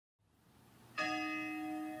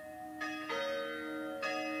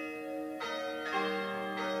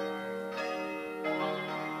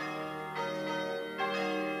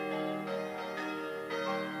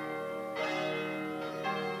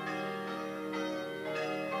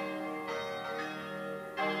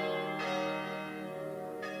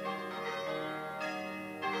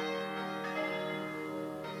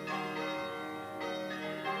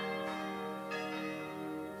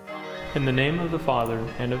In the name of the Father,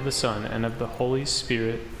 and of the Son, and of the Holy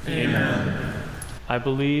Spirit. Amen. I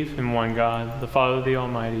believe in one God, the Father, the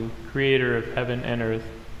Almighty, creator of heaven and earth,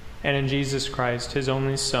 and in Jesus Christ, his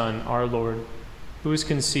only Son, our Lord, who was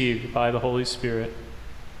conceived by the Holy Spirit,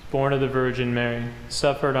 born of the Virgin Mary,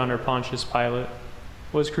 suffered under Pontius Pilate,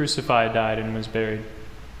 was crucified, died, and was buried.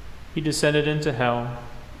 He descended into hell.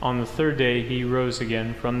 On the third day he rose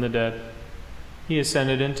again from the dead. He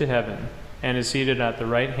ascended into heaven, and is seated at the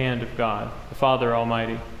right hand of God, the Father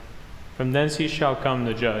Almighty. From thence he shall come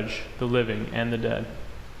to judge the living and the dead.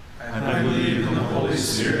 I believe in the Holy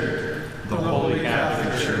Spirit, the Holy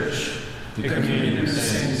Catholic Church, the communion of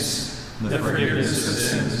saints, the forgiveness of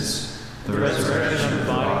sins, the resurrection of the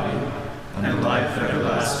body, and life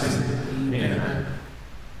everlasting. Amen.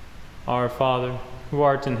 Our Father, who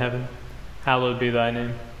art in heaven, hallowed be thy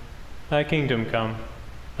name. Thy kingdom come,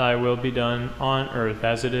 thy will be done on earth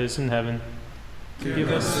as it is in heaven.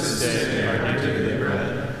 Give us this day our daily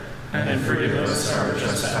bread, and forgive us our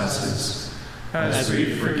trespasses, as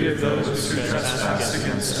we forgive those who trespass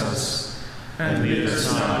against us. And lead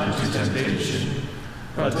us not into temptation,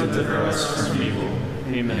 but deliver us from evil.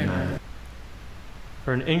 Amen.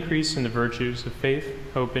 For an increase in the virtues of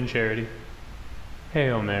faith, hope, and charity.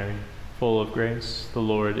 Hail Mary, full of grace, the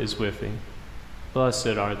Lord is with thee.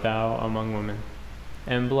 Blessed art thou among women,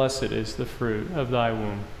 and blessed is the fruit of thy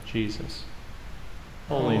womb, Jesus.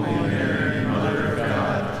 Holy Mary, Mother of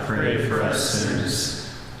God, pray for us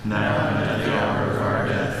sinners, now and at the hour of our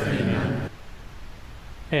death. Amen.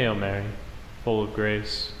 Hail Mary, full of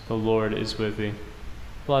grace, the Lord is with thee.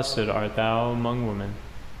 Blessed art thou among women,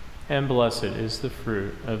 and blessed is the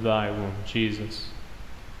fruit of thy womb, Jesus.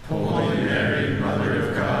 Holy Mary, Mother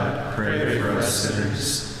of God, pray for us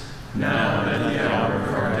sinners, now and at the hour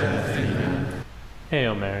of our death. Amen.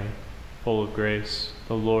 Hail Mary, full of grace,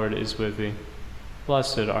 the Lord is with thee.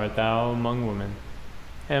 Blessed art thou among women,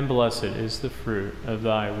 and blessed is the fruit of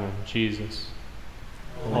thy womb, Jesus.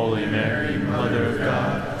 Holy Mary, Mother of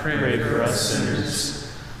God, pray for us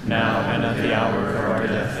sinners, now and at the hour of our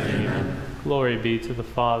death. Amen. Glory be to the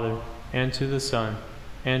Father, and to the Son,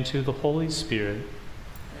 and to the Holy Spirit,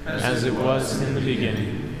 as it was in the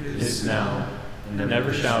beginning, is now, and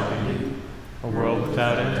ever shall be, a world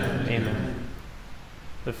without end. Amen.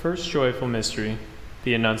 The first joyful mystery,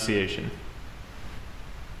 the Annunciation.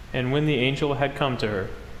 And when the angel had come to her,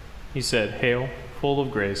 he said, Hail, full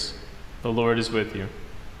of grace, the Lord is with you.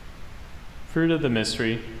 Fruit of the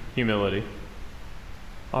mystery, humility.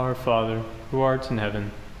 Our Father, who art in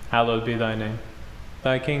heaven, hallowed be thy name.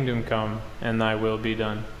 Thy kingdom come, and thy will be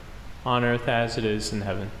done, on earth as it is in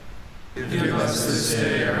heaven. Give us this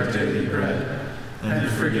day our daily bread, and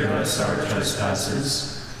forgive us our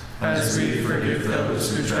trespasses, as we forgive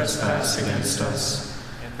those who trespass against us.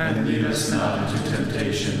 And lead us not into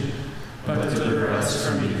temptation, but deliver us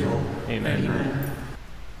from evil. Amen. Amen.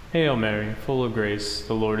 Hail Mary, full of grace,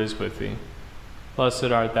 the Lord is with thee. Blessed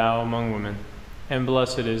art thou among women, and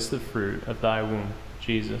blessed is the fruit of thy womb,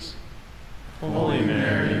 Jesus. Holy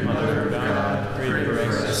Mary, Mother of God, pray for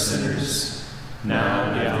us sinners, now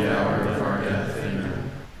and at the hour of our death.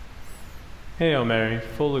 Amen. Hail Mary,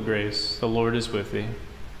 full of grace, the Lord is with thee.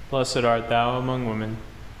 Blessed art thou among women,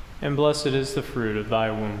 and blessed is the fruit of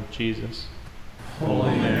thy womb, Jesus.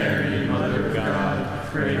 Holy Mary, Mother of God,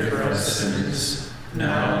 pray for us sinners,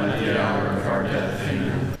 now and at the hour of our death.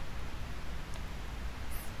 Amen.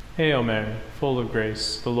 Hail Mary, full of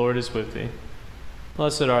grace, the Lord is with thee.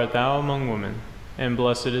 Blessed art thou among women, and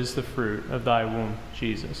blessed is the fruit of thy womb,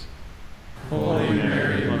 Jesus. Holy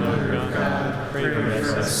Mary, Mother of God, pray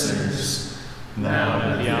for us sinners, now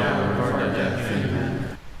and at the hour of our death.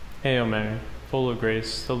 Amen. Hail Mary, full of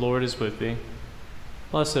grace, the Lord is with thee.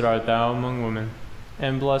 Blessed art thou among women,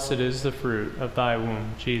 and blessed is the fruit of thy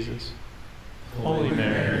womb, Jesus. Holy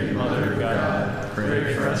Mary, Mother of God,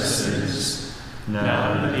 pray for us sinners,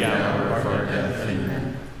 now and at the hour of our death.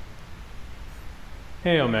 Amen.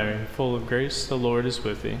 Hail Mary, full of grace, the Lord is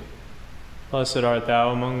with thee. Blessed art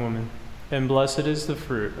thou among women, and blessed is the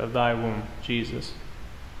fruit of thy womb, Jesus.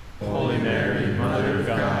 Holy Mary, Mother of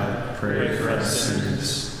God, pray for us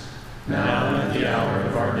sinners, now and at the hour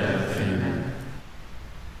of our death. Amen.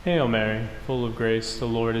 Hail Mary, full of grace, the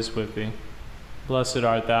Lord is with thee. Blessed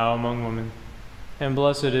art thou among women, and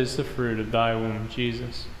blessed is the fruit of thy womb,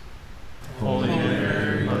 Jesus. Holy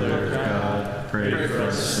Mary, Mother of God, pray for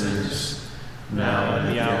us sinners, now and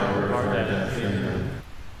at the hour of our death. Amen.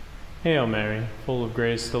 Hail Mary, full of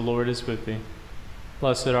grace, the Lord is with thee.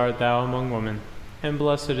 Blessed art thou among women, and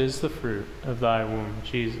blessed is the fruit of thy womb,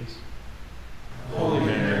 Jesus. Holy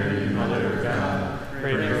Mary, Mother of God,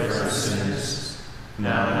 pray for us sinners,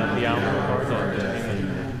 now and at the hour of our death.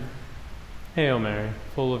 Amen. Hail Mary,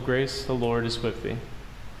 full of grace, the Lord is with thee.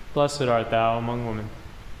 Blessed art thou among women,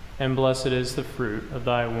 and blessed is the fruit of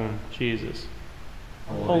thy womb, Jesus.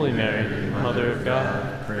 Holy Mary, Mother of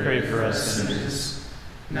God, pray for us sinners,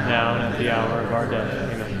 now and at the hour of our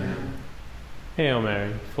death. Amen. Hail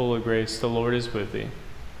Mary, full of grace, the Lord is with thee.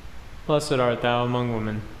 Blessed art thou among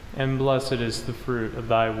women, and blessed is the fruit of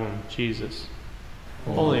thy womb, Jesus.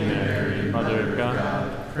 Holy Mary, Mother of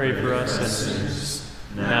God, pray for us sinners,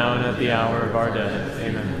 now and at the hour of our death.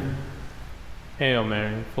 Amen. Hail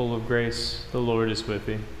Mary, full of grace, the Lord is with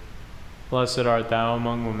thee. Blessed art thou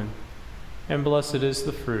among women, and blessed is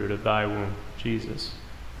the fruit of thy womb, Jesus.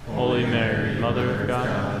 Holy Mary, Mother of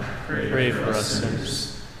God, pray for us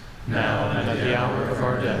sinners, now and at the hour of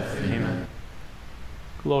our death. Amen.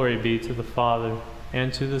 Glory be to the Father,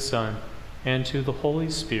 and to the Son, and to the Holy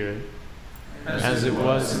Spirit, as it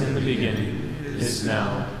was in the beginning, is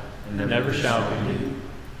now, and ever shall be,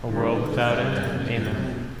 a world without end.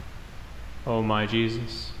 Amen. O my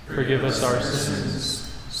Jesus, forgive us our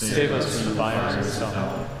sins, save us from the fires of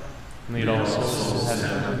hell, and lead all souls to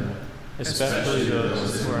heaven, especially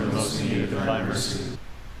those who are in most need of thy mercy.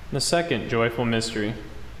 The second joyful mystery,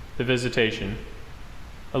 the Visitation.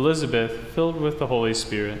 Elizabeth, filled with the Holy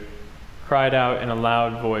Spirit, cried out in a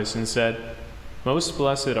loud voice and said, Most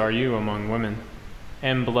blessed are you among women,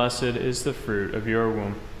 and blessed is the fruit of your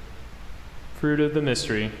womb. Fruit of the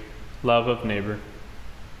mystery, love of neighbor.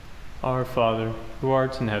 Our Father, who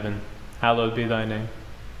art in heaven, hallowed be thy name.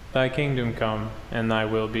 Thy kingdom come, and thy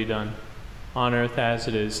will be done, on earth as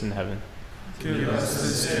it is in heaven. Give us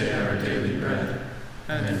this day our daily bread,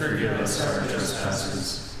 and forgive us our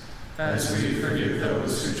trespasses, as we forgive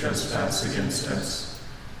those who trespass against us.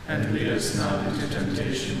 And lead us not into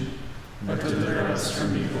temptation, but deliver us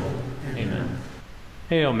from evil. Amen.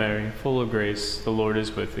 Hail Mary, full of grace, the Lord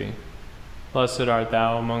is with thee. Blessed art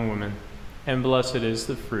thou among women, and blessed is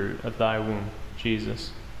the fruit of thy womb,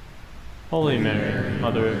 Jesus. Holy Mary,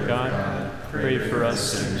 Mother of God, pray for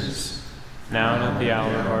us sinners, now and at the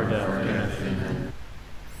hour of our death. Amen.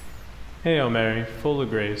 Hail Mary, full of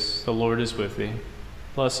grace, the Lord is with thee.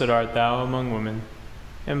 Blessed art thou among women,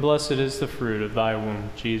 and blessed is the fruit of thy womb,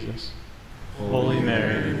 Jesus. Holy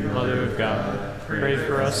Mary, Mother of God, pray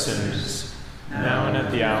for us sinners, now and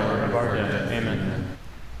at the hour of our death. Amen.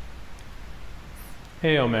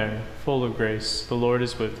 Hail Mary, full of grace, the Lord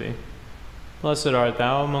is with thee. Blessed art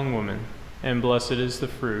thou among women, and blessed is the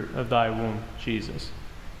fruit of thy womb, Jesus.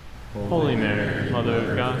 Holy Mary, Mother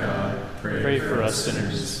of God, pray for us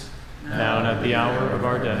sinners, now and at the hour of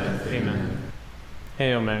our death. Amen.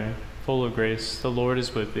 Hail Mary, full of grace, the Lord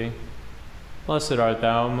is with thee. Blessed art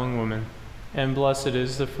thou among women, and blessed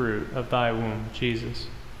is the fruit of thy womb, Jesus.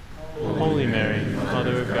 Holy Mary,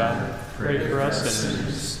 Mother of God, pray for us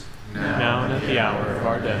sinners, now and at the hour of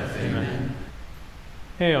our death. Amen.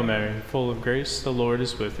 Hail Mary, full of grace, the Lord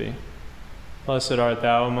is with thee. Blessed art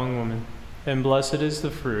thou among women, and blessed is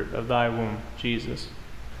the fruit of thy womb, Jesus.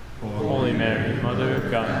 Holy Mary, Mother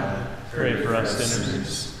of God, pray for us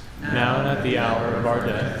sinners, now and at the hour of our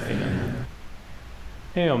death. Amen.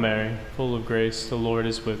 Hail Mary, full of grace, the Lord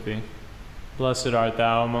is with thee. Blessed art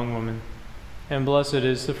thou among women, and blessed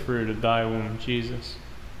is the fruit of thy womb, Jesus.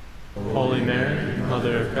 Holy Mary,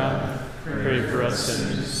 Mother of God, pray for us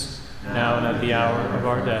sinners, now and at the hour of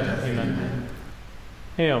our death. Amen.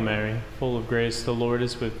 Hail Mary, full of grace, the Lord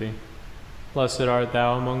is with thee. Blessed art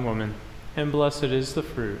thou among women, and blessed is the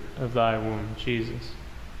fruit of thy womb, Jesus.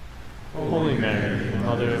 Holy Mary,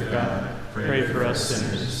 Mother of God, pray for us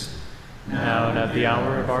sinners, now and at the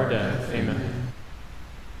hour of our death. Amen.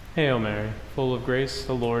 Hail Mary, full of grace,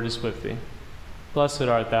 the Lord is with thee. Blessed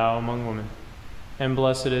art thou among women, and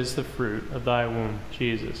blessed is the fruit of thy womb,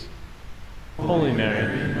 Jesus. Holy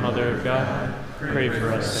Mary, Mother of God, pray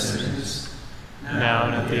for us sinners, now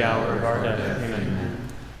and at the hour of our death. Amen.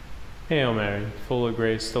 Hail Mary, full of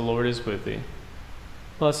grace, the Lord is with thee.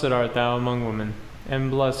 Blessed art thou among women,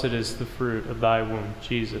 and blessed is the fruit of thy womb,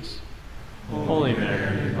 Jesus. Holy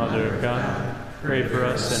Mary, Mother of God, pray for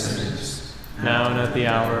us sinners, now and at the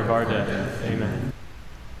hour of our death. Amen.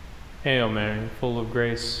 Hail Mary, full of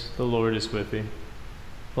grace, the Lord is with thee.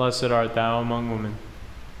 Blessed art thou among women,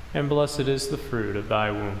 and blessed is the fruit of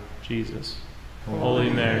thy womb, Jesus. Holy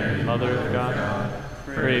Mary, Mother of God,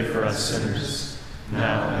 pray for us sinners,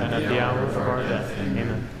 now and at the hour of our death.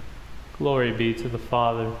 Amen. Glory be to the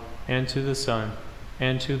Father, and to the Son,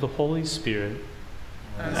 and to the Holy Spirit,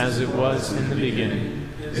 as it was in the beginning,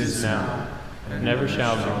 is now, and never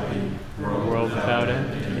shall be, world without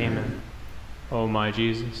end. Amen. O my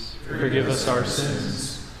Jesus, forgive us our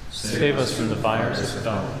sins, save us from the fires of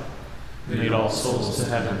hell, lead all souls to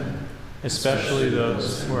heaven, especially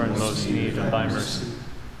those who are in most need of thy mercy.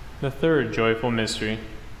 The third joyful mystery,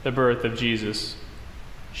 the birth of Jesus.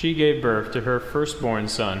 She gave birth to her firstborn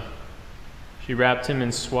son. She wrapped him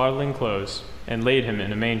in swaddling clothes and laid him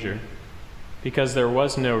in a manger, because there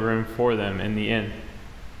was no room for them in the inn.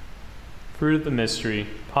 Fruit of the mystery,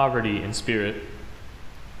 poverty in spirit.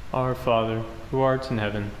 Our Father, who art in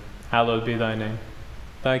heaven, hallowed be thy name.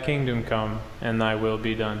 Thy kingdom come, and thy will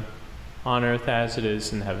be done, on earth as it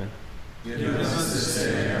is in heaven. Give us this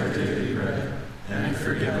day our daily bread, and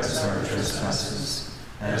forgive us our trespasses,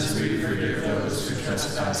 as we forgive those who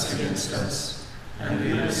trespass against us. And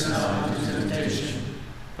lead us not into temptation,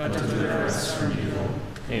 but deliver us from evil.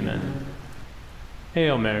 Amen.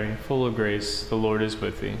 Hail Mary, full of grace, the Lord is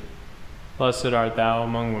with thee. Blessed art thou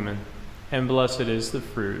among women, and blessed is the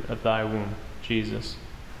fruit of thy womb, Jesus.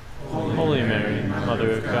 Holy Mary,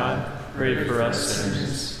 Mother of God, pray for us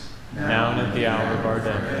sinners, now and at the hour of our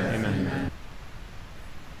death. Amen.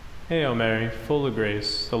 Hail Mary, full of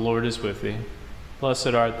grace, the Lord is with thee.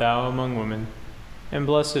 Blessed art thou among women, and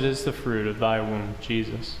blessed is the fruit of thy womb,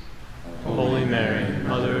 Jesus. Holy Mary,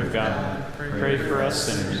 Mother of God, pray for us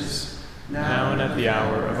sinners, now and at the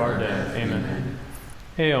hour of our death. Amen.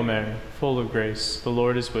 Hail Mary, full of grace, the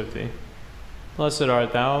Lord is with thee. Blessed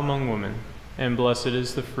art thou among women, and blessed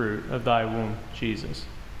is the fruit of thy womb, Jesus.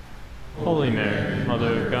 Holy Mary,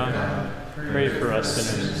 Mother of God, pray for us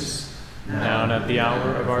sinners, now and at the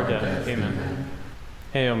hour of our death. Amen.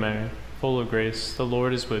 Hail Mary, full of grace, the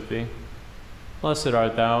Lord is with thee. Blessed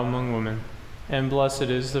art thou among women, and blessed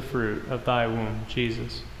is the fruit of thy womb,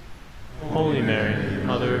 Jesus. Holy Mary,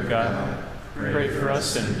 Mother of God, pray for us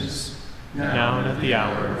sinners, now and at the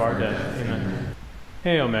hour of our death. Amen.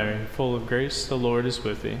 Hail Mary, full of grace, the Lord is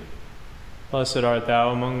with thee. Blessed art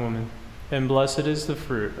thou among women, and blessed is the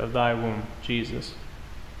fruit of thy womb, Jesus.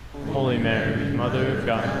 Holy Mary, Mother of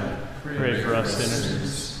God, pray for us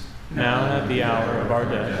sinners, now and at the hour of our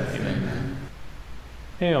death. Amen.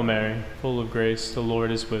 Hail Mary, full of grace, the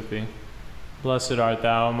Lord is with thee. Blessed art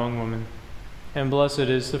thou among women, and blessed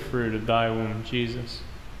is the fruit of thy womb, Jesus.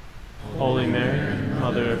 Holy Mary,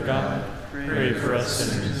 Mother of God, pray for us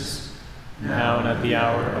sinners, now and at the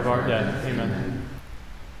hour of our death. Amen.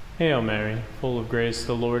 Hail Mary, full of grace,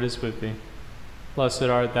 the Lord is with thee. Blessed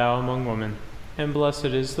art thou among women, and blessed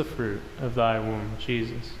is the fruit of thy womb,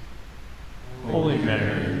 Jesus. Holy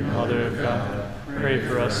Mary, Mother of God, pray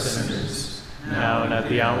for us sinners, now and at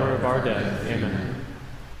the hour of our death. Amen.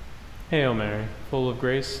 Hail Mary, full of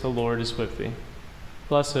grace, the Lord is with thee.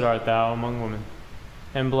 Blessed art thou among women,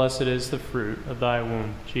 and blessed is the fruit of thy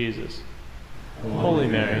womb, Jesus. Holy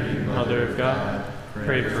Mary, Mother of God,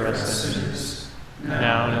 pray for us sinners,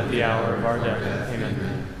 now and at the hour of our death.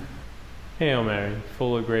 Amen. Hail Mary,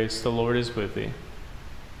 full of grace, the Lord is with thee.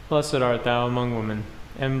 Blessed art thou among women,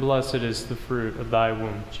 and blessed is the fruit of thy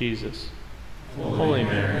womb, Jesus. Holy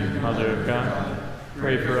Mary, Mother of God,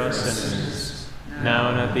 pray for us sinners, now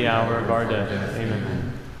and at the hour of our death.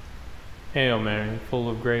 Amen. Hail Mary, full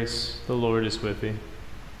of grace, the Lord is with thee.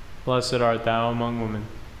 Blessed art thou among women,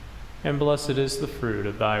 and blessed is the fruit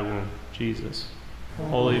of thy womb, Jesus.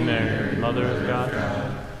 Holy Mary, Mother of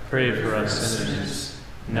God, pray for us sinners,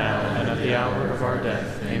 now and at the hour of our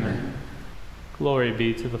death. Amen. Glory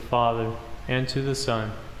be to the Father, and to the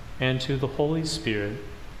Son, and to the Holy Spirit,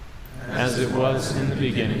 as it was in the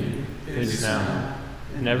beginning, is now,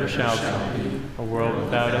 and ever shall be, a world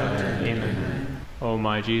without end. Amen. O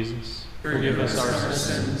my Jesus, forgive us our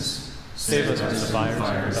sins, save us from the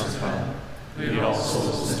fires of hell, lead all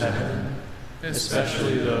souls to heaven,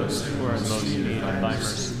 especially those who are in most need of thy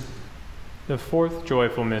mercy. The fourth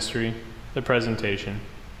joyful mystery, the Presentation.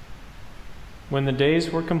 When the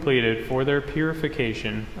days were completed for their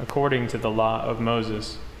purification according to the law of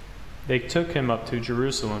Moses, they took him up to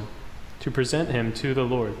Jerusalem to present him to the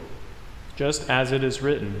Lord, just as it is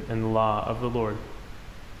written in the law of the Lord.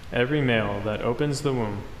 Every male that opens the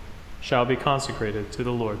womb shall be consecrated to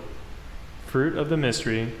the Lord. Fruit of the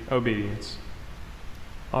mystery, obedience.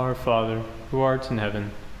 Our Father, who art in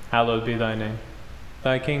heaven, hallowed be thy name.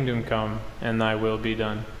 Thy kingdom come, and thy will be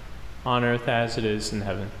done, on earth as it is in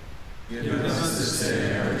heaven. Give us this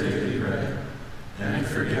day our daily bread, and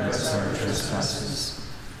forgive us our trespasses,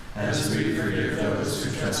 as we forgive those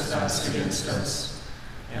who trespass against us.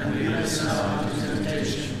 And lead us not into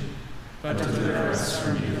temptation, but deliver us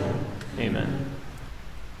from evil. Amen.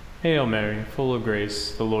 Hail Mary, full of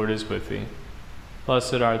grace, the Lord is with thee.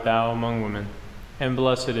 Blessed art thou among women, and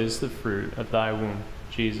blessed is the fruit of thy womb,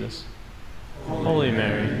 Jesus. Holy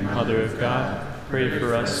Mary, Mother of God, pray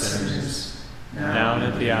for us sinners, now and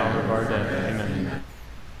at the hour of our death. Amen.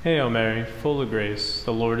 Hail Mary, full of grace,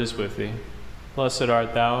 the Lord is with thee. Blessed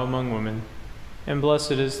art thou among women, and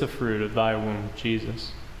blessed is the fruit of thy womb,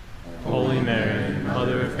 Jesus. Holy Mary,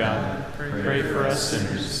 Mother of God, pray for us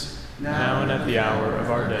sinners, now and at the hour of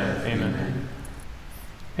our death. Amen.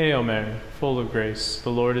 Hail Mary, full of grace, the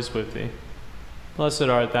Lord is with thee. Blessed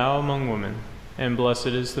art thou among women, and blessed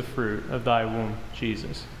is the fruit of thy womb,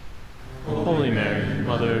 Jesus. Holy Mary,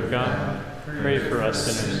 Mother of God, pray for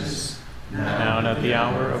us sinners, now and at the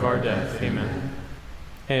hour of our death. Amen.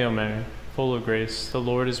 Hail Mary, full of grace, the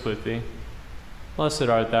Lord is with thee. Blessed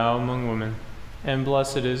art thou among women, and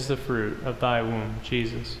blessed is the fruit of thy womb,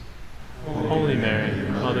 Jesus. Holy Mary,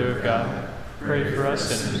 Mother of God, pray for us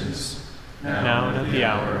sinners, now and at the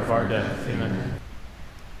hour of our death. Amen.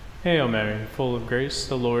 Hail Mary, full of grace,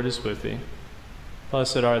 the Lord is with thee.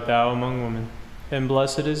 Blessed art thou among women, and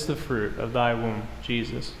blessed is the fruit of thy womb,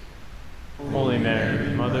 Jesus. Holy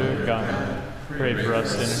Mary, Mother of God, pray for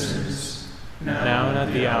us sinners, now and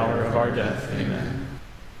at the hour of our death. Amen.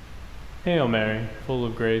 Hail Mary, full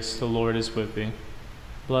of grace, the Lord is with thee.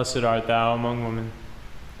 Blessed art thou among women,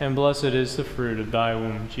 and blessed is the fruit of thy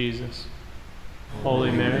womb, Jesus.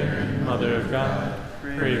 Holy Mary, Mother of God,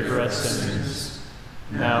 pray for us sinners,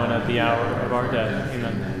 now and at the hour of our death.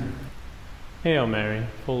 Amen. Hail Mary,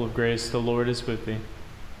 full of grace, the Lord is with thee.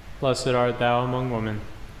 Blessed art thou among women,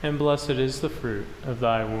 and blessed is the fruit of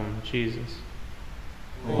thy womb, Jesus.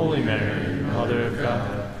 Holy Mary, Mother of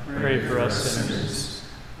God, pray for us sinners,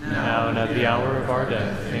 now and at the hour of our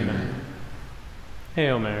death. Amen.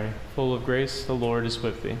 Hail Mary, full of grace, the Lord is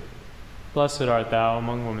with thee. Blessed art thou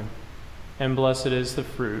among women, and blessed is the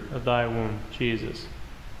fruit of thy womb, Jesus.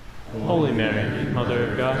 Holy Mary,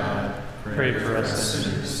 Mother of God, pray for us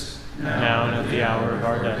sinners, now and at the hour of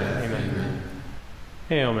our death. Amen.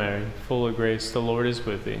 Hail Mary, full of grace, the Lord is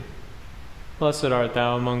with thee. Blessed art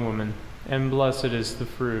thou among women, and blessed is the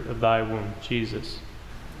fruit of thy womb, Jesus.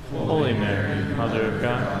 Holy Mary, Mother of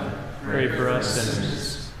God, pray for us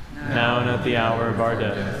sinners, now and at the hour of our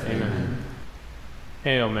death. Amen.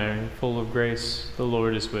 Hail Mary, full of grace, the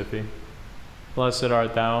Lord is with thee. Blessed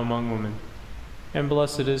art thou among women, and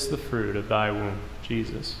blessed is the fruit of thy womb,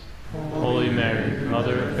 Jesus. Holy Mary,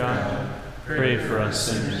 Mother of God, pray for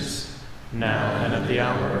us sinners, now and at the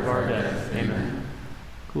hour of our death. Amen.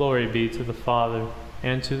 Glory be to the Father,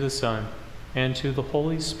 and to the Son, and to the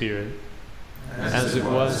Holy Spirit, as it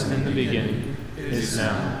was in the beginning, is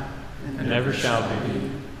now, and ever shall be,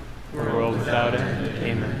 world without end.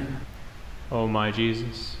 Amen. O my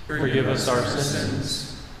Jesus, forgive us our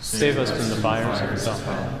sins, save us from the fires of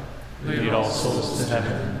hell, lead all souls to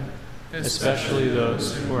heaven, especially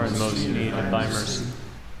those who are in most need of thy mercy.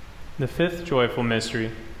 The fifth joyful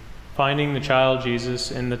mystery, finding the child Jesus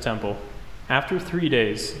in the temple. After 3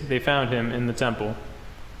 days they found him in the temple,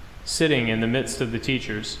 sitting in the midst of the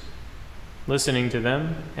teachers, listening to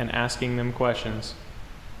them and asking them questions.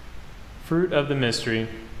 Fruit of the mystery,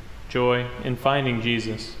 joy in finding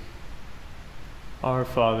Jesus. Our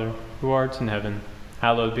Father, who art in heaven,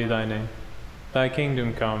 hallowed be thy name. Thy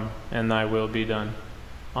kingdom come, and thy will be done,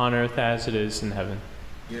 on earth as it is in heaven.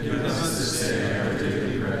 Give us this day our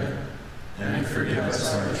daily bread, and forgive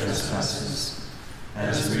us our trespasses,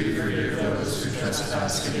 as we forgive those who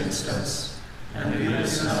trespass against us. And lead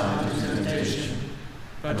us not into temptation,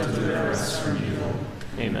 but deliver us from evil.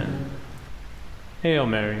 Amen. Hail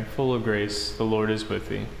Mary, full of grace, the Lord is with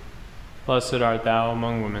thee. Blessed art thou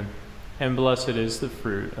among women, and blessed is the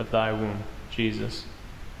fruit of thy womb, Jesus.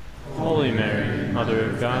 Holy Mary,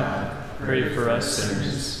 Mother of God, pray for us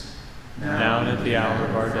sinners, now and at the hour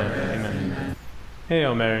of our death. Amen.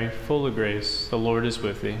 Hail Mary, full of grace, the Lord is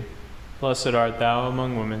with thee. Blessed art thou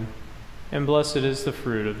among women, and blessed is the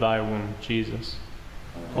fruit of thy womb, Jesus.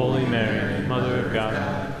 Holy Mary, Mother of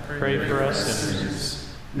God, pray for us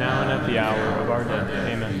sinners, now and at the hour of our death.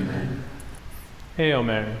 Amen. Hail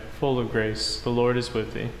Mary, full of grace, the Lord is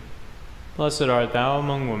with thee. Blessed art thou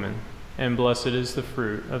among women, and blessed is the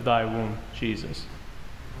fruit of thy womb, Jesus.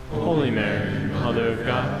 Holy Mary, Mother of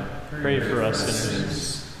God, pray for us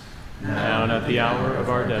sinners, now and at the hour of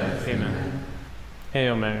our death. Amen.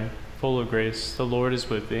 Hail Mary, full of grace, the Lord is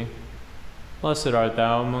with thee. Blessed art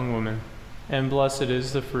thou among women, and blessed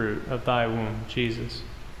is the fruit of thy womb, Jesus.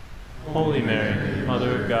 Holy Mary,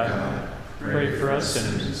 Mother of God, pray for us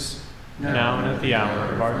sinners, now and at the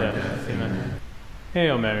hour of our death. Amen.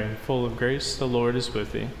 Hail Mary, full of grace, the Lord is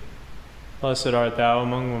with thee. Blessed art thou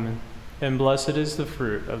among women, and blessed is the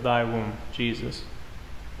fruit of thy womb, Jesus.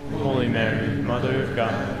 Holy Mary, Mother of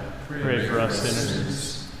God, pray for us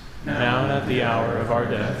sinners, now and at the hour of our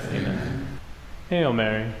death. Amen. Hail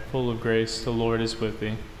Mary, full of grace, the Lord is with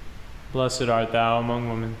thee. Blessed art thou among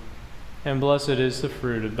women, and blessed is the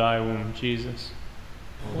fruit of thy womb, Jesus.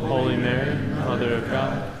 Holy Mary, Mother of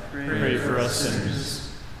God, pray for us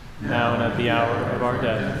sinners, now and at the hour of our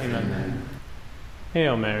death. Amen.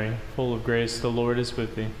 Hail Mary, full of grace, the Lord is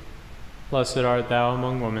with thee. Blessed art thou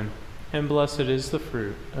among women, and blessed is the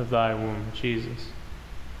fruit of thy womb, Jesus.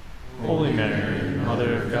 Holy Mary,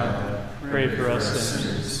 Mother of God, pray for us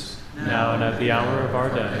sinners, now and at the hour of our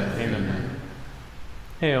death. Amen.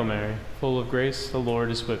 Hail Mary, full of grace, the Lord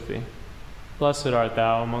is with thee. Blessed art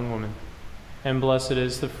thou among women, and blessed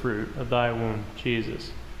is the fruit of thy womb,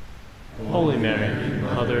 Jesus. Holy Mary,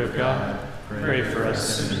 Mother of God, pray for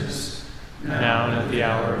us sinners, now and at the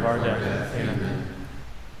hour of our death. Amen.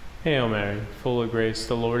 Hail Mary, full of grace,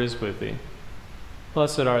 the Lord is with thee.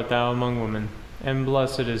 Blessed art thou among women, and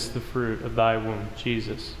blessed is the fruit of thy womb,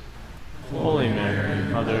 Jesus. Holy Mary,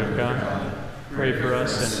 Mother of God, pray for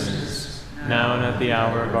us sinners, now and at the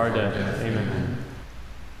hour of our death. Amen.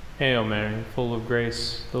 Hail Mary, full of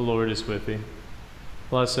grace, the Lord is with thee.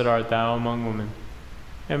 Blessed art thou among women,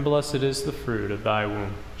 and blessed is the fruit of thy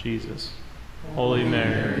womb, Jesus. Holy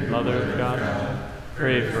Mary, Mother of God,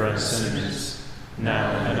 pray for us sinners,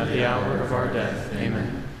 now and at the hour of our death.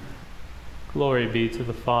 Amen. Glory be to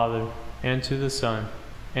the Father, and to the Son,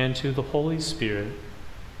 and to the Holy Spirit,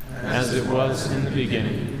 as it was in the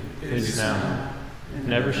beginning, is now,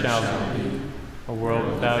 and ever shall be, a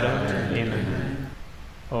world without end. Amen.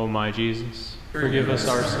 O my Jesus, forgive us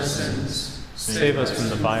our sins, save us from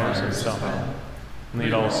the fires of hell, and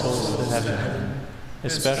lead all souls to heaven,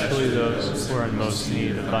 especially those who are in most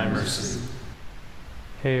need of thy mercy.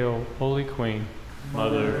 Hail, Holy Queen,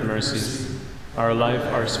 Mother of mercy, our life,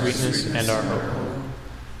 our sweetness, and our hope.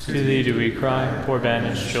 To thee do we cry, poor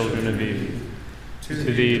banished children of Eve. To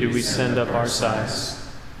thee do we send up our sighs,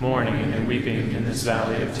 mourning and weeping in this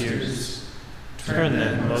valley of tears. Turn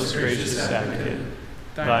then, most gracious Advocate,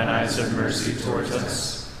 thine eyes of mercy towards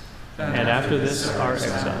us, and after this our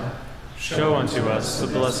exile, show unto us the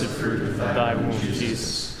blessed fruit of thy womb,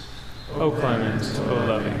 Jesus. O clement, O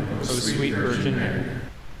loving, O sweet Virgin Mary,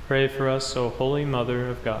 pray for us, O Holy Mother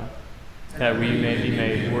of God, that we may be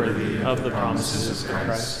made worthy of the promises of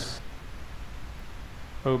Christ.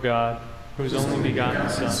 O God, whose only begotten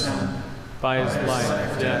Son, by his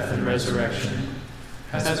life, death, and resurrection,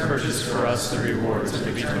 has purchased for us the rewards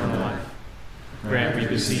of eternal life, grant, we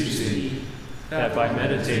beseech thee, that by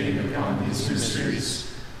meditating upon these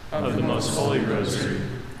mysteries of the most holy Rosary,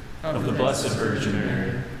 of the Blessed Virgin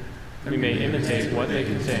Mary, we may imitate what they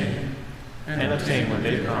contain, and obtain what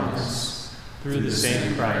they promise, through the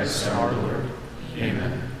same Christ our Lord.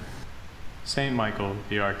 Amen. Saint Michael,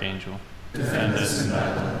 the Archangel, defend us in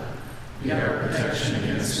battle. Be our protection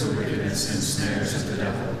against the wickedness and snares of the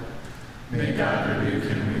devil. May God rebuke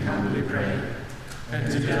him, we humbly pray.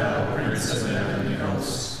 And do thou, Prince of the heavenly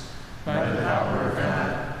hosts, by the power of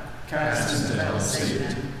God, cast into hell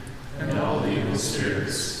Satan and all the evil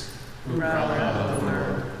spirits who prowl about the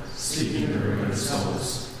world, seeking the ruin of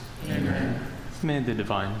souls. Amen. May the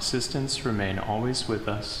divine assistance remain always with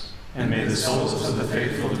us, and may the souls of the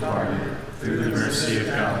faithful departed, through the mercy of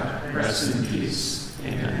God, rest in peace.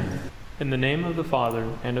 Amen. In the name of the Father,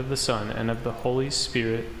 and of the Son, and of the Holy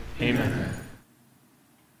Spirit. Amen.